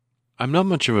I'm not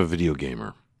much of a video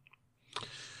gamer.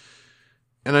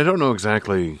 And I don't know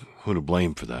exactly who to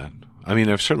blame for that. I mean,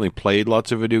 I've certainly played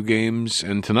lots of video games,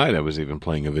 and tonight I was even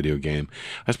playing a video game.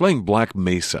 I was playing Black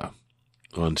Mesa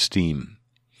on Steam.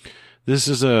 This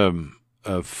is a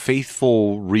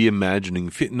faithful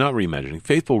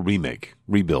faithful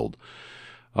rebuild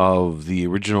of the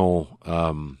original,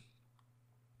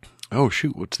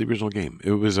 what's the original game?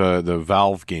 It was the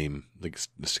Valve game that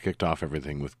kicked off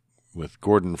everything with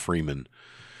Gordon Freeman.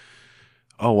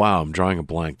 Oh, wow, I'm drawing a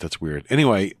blank. That's weird.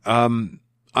 Anyway,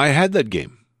 I had that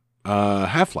game.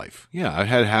 Half-Life. Yeah, I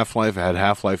had Half-Life. I had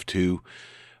Half-Life 2.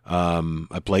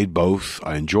 I played both.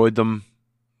 I enjoyed them.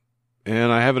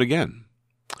 And I have it again.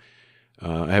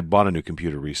 I had bought a new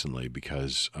computer recently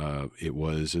because it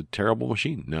was a terrible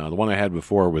machine. Now, the one I had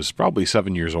before was probably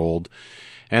 7 years old.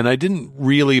 And I didn't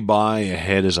really buy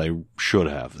ahead as I should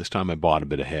have. This time I bought a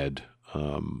bit ahead.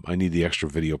 I need the extra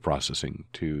video processing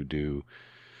to do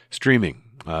streaming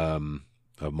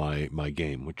of my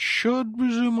game, which should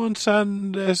resume on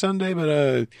Sunday,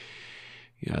 but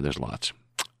yeah, there's lots.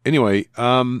 Anyway,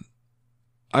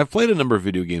 I've played a number of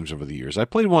video games over the years. I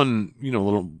played one, a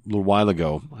little while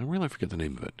ago. I really forget the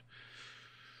name of it.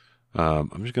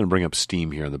 I'm just going to bring up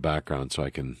Steam here in the background so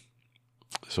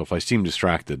if I seem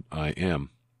distracted, I am.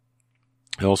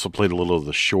 I also played a little of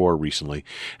The Shore recently.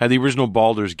 I had the original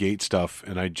Baldur's Gate stuff,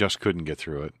 and I just couldn't get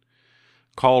through it.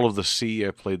 Call of the Sea,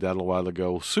 I played that a while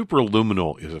ago.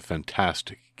 Superluminal is a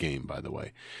fantastic game, by the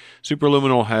way.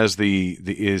 Superluminal is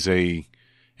a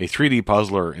 3D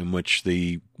puzzler in which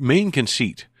the main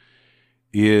conceit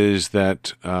is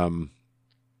that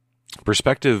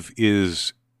perspective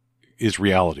is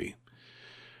reality.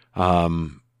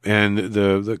 And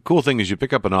the cool thing is you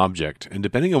pick up an object, and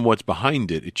depending on what's behind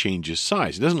it, it changes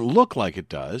size. It doesn't look like it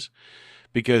does,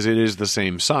 because it is the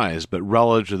same size, but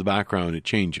relative to the background, it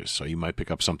changes. So you might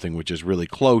pick up something which is really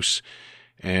close,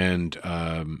 and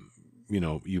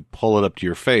you pull it up to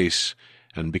your face,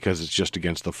 and because it's just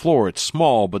against the floor, it's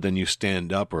small, but then you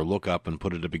stand up or look up and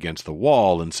put it up against the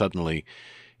wall, and suddenly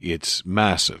it's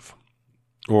massive.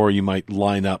 Or you might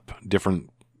line up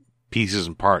different pieces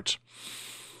and parts.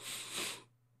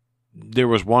 There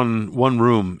was one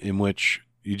room in which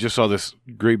you just saw this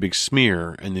great big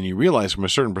smear, and then you realize from a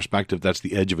certain perspective that's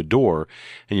the edge of a door,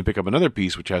 and you pick up another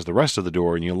piece which has the rest of the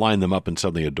door, and you line them up, and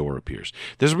suddenly a door appears.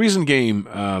 There's a recent game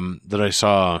that I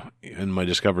saw in my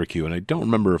Discover queue, and I don't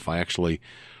remember if I actually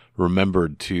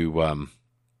remembered to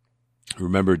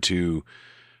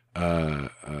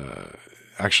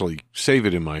actually save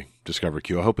it in my Discover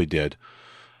queue. I hope I did,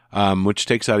 which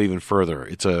takes that even further.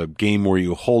 It's a game where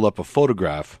you hold up a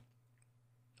photograph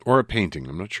or a painting.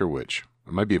 I'm not sure which.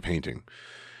 It might be a painting.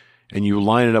 And you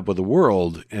line it up with the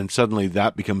world, and suddenly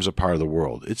that becomes a part of the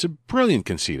world. It's a brilliant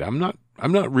conceit. I'm not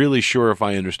really sure if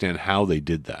I understand how they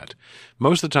did that.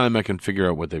 Most of the time I can figure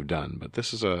out what they've done, but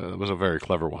this was a very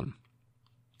clever one.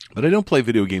 But I don't play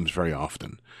video games very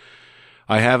often.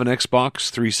 I have an Xbox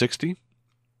 360.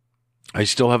 I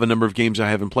still have a number of games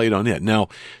I haven't played on yet. Now,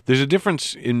 there's a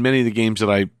difference in many of the games that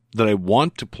I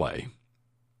want to play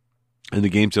and the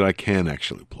games that I can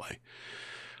actually play.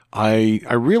 I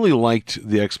really liked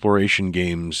the exploration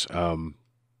games. Oh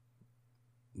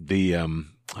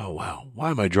wow, why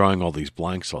am I drawing all these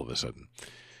blanks all of a sudden?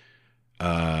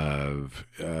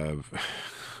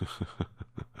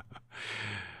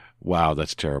 Wow,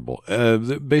 that's terrible.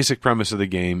 The basic premise of the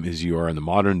game is you are in the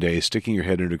modern day sticking your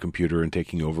head into a computer and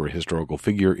taking over a historical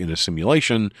figure in a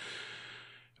simulation.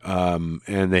 And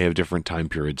they have different time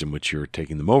periods in which you're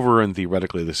taking them over, and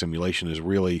theoretically the simulation is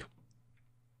really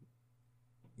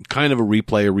kind of a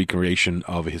replay, a recreation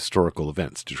of historical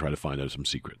events to try to find out some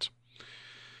secrets.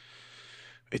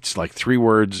 It's like 3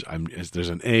 words. There's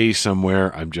an A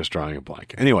somewhere. I'm just drawing a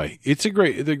blank. Anyway, it's a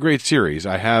great series.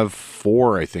 I have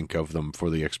 4, I think, of them for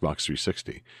the Xbox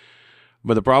 360.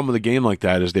 But the problem with a game like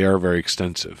that is they are very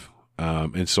extensive.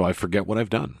 And so I forget what I've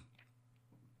done.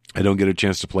 I don't get a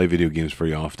chance to play video games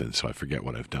very often, so I forget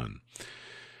what I've done.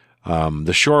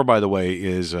 The Shore, by the way,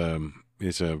 is a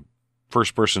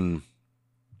first-person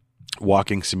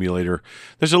walking simulator.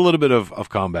 There's a little bit of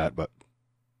combat, but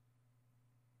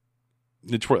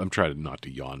I'm trying not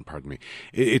to yawn, pardon me.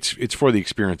 It's for the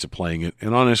experience of playing it,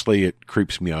 and honestly, it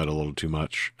creeps me out a little too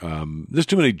much. There's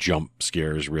too many jump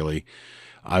scares, really.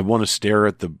 I want to stare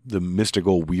at the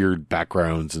mystical, weird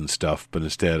backgrounds and stuff, but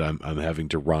instead I'm having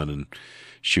to run and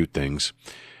shoot things,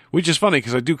 which is funny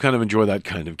because I do kind of enjoy that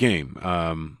kind of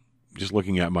game. Just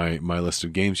looking at my list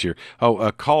of games here.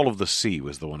 Call of the Sea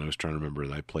was the one I was trying to remember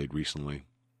that I played recently.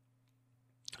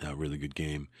 A really good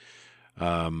game.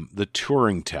 The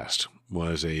Turing Test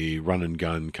was a run and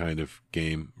gun kind of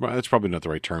game. Well, that's probably not the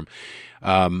right term.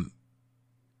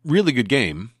 Really good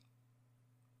game.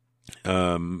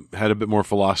 Had a bit more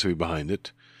philosophy behind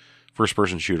it. First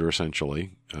person shooter,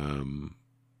 essentially.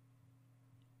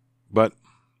 But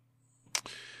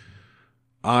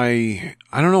I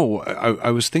don't know.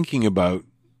 I was thinking about,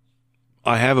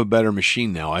 I have a better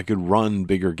machine now. I could run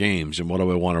bigger games. And what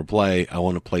do I want to play? I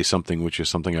want to play something which is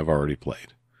something I've already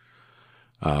played.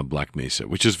 Black Mesa,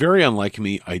 which is very unlike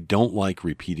me. I don't like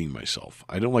repeating myself.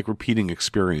 I don't like repeating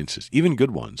experiences, even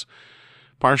good ones.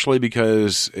 Partially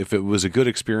because if it was a good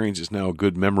experience, it's now a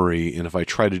good memory. And if I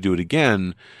try to do it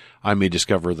again, I may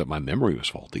discover that my memory was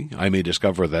faulty. I may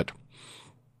discover that,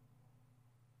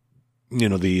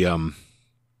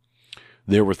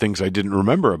 there were things I didn't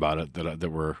remember about it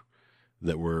that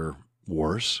were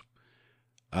worse.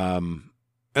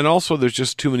 And also, there's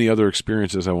just too many other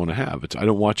experiences I want to have. I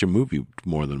don't watch a movie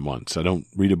more than once. I don't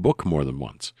read a book more than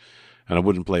once. And I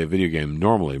wouldn't play a video game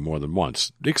normally more than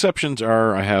once. The exceptions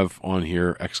are, I have on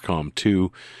here XCOM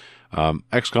 2.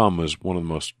 XCOM was one of the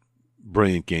most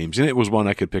brilliant games, and it was one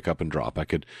I could pick up and drop. I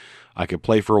could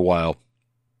play for a while,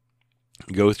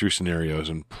 go through scenarios,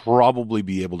 and probably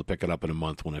be able to pick it up in a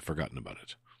month when I've forgotten about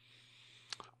it.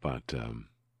 But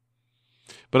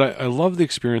I love the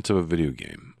experience of a video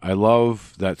game. I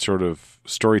love that sort of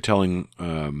storytelling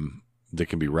that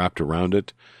can be wrapped around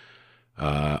it.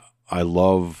 I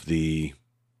love the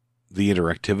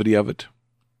interactivity of it.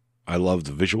 I love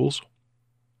the visuals.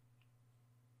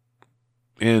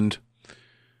 And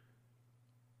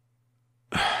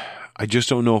I just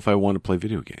don't know if I want to play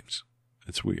video games.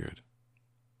 It's weird.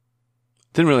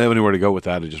 Didn't really have anywhere to go with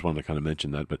that. I just wanted to kind of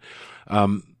mention that. But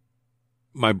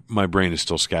my brain is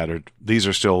still scattered. These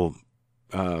are still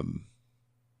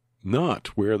not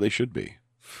where they should be.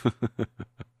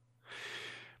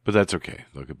 But that's okay.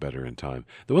 They'll get better in time.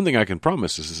 The one thing I can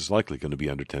promise is this is likely going to be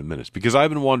under 10 minutes because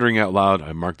I've been wandering out loud.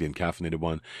 I marked the uncaffeinated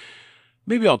one.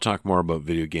 Maybe I'll talk more about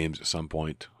video games at some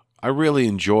point. I really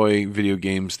enjoy video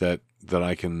games that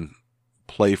I can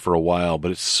play for a while,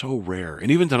 but it's so rare. And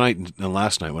even tonight and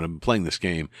last night when I've been playing this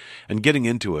game and getting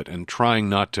into it and trying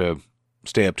not to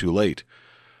stay up too late,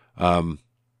 I've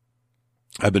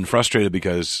been frustrated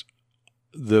because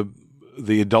the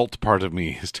adult part of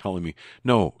me is telling me,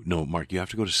 no, Mark, you have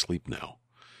to go to sleep now.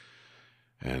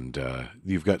 And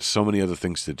you've got so many other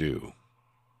things to do.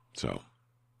 So,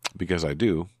 because I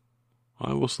do,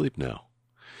 I will sleep now.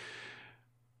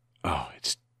 Oh,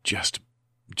 it's just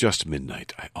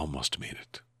midnight. I almost made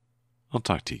it. I'll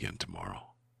talk to you again tomorrow.